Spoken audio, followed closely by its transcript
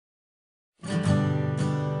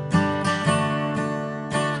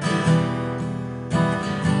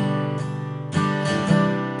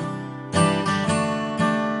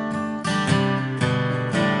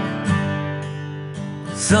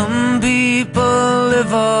Some people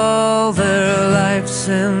live all their lives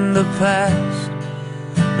in the past,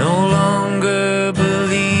 no longer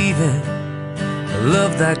believing a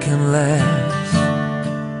love that can last.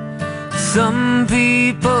 Some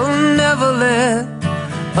people never let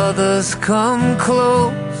others come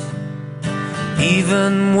close,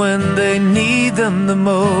 even when they need them the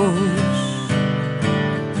most.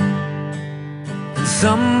 And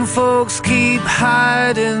some folks keep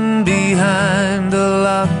hiding behind a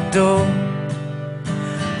locked door.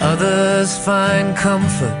 Others find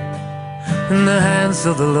comfort in the hands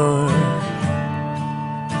of the Lord.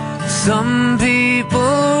 Some people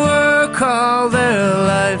work all their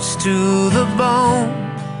lives to the bone,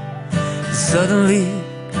 suddenly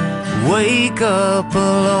wake up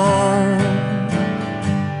alone.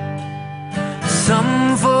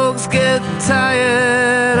 Some folks get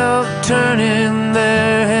tired of turning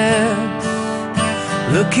their heads,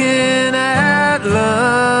 looking at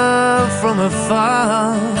love from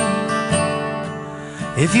afar.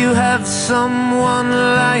 If you have someone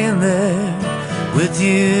lying there with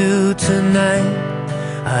you tonight,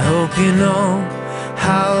 I hope you know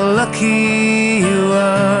how lucky you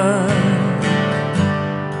are.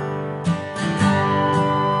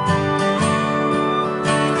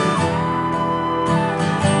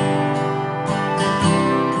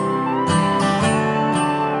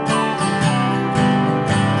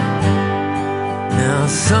 Now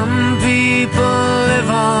some people live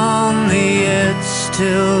on the edge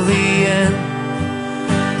till the end,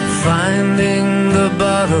 finding the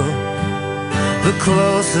bottle the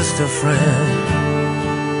closest a friend.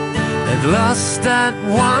 They've lost that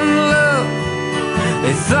one love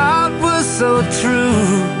they thought was so true,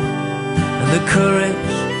 and the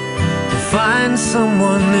courage to find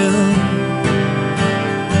someone new.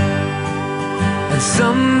 And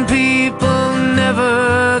some people never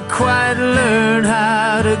quite learn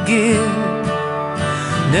how to give,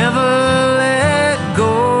 never let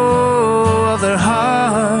go of their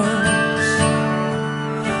hearts.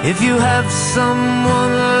 If you have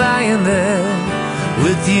someone lying there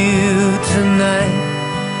with you tonight,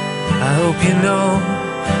 I hope you know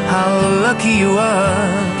how lucky you are.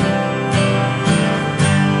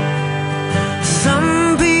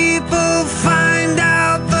 Some people find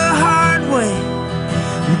out the hard way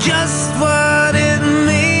just what it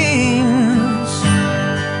means.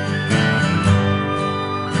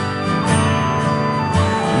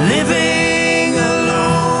 Living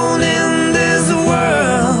alone in this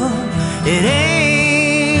world, it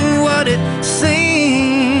ain't what it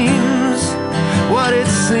seems, what it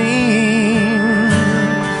seems.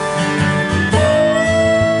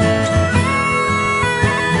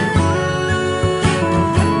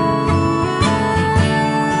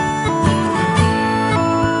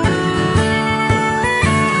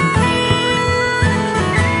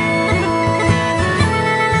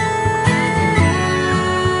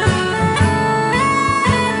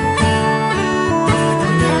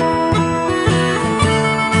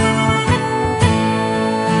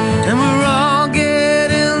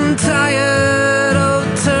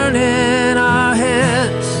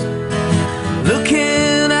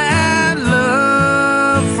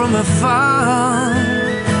 Afar.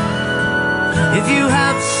 If you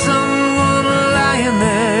have someone lying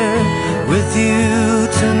there with you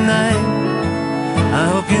tonight, I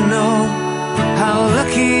hope you know how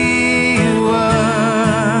lucky you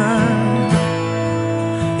are.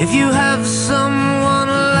 If you have someone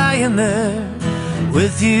lying there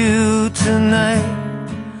with you tonight,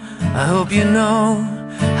 I hope you know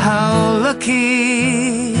how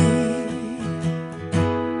lucky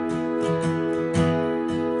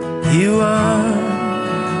you are.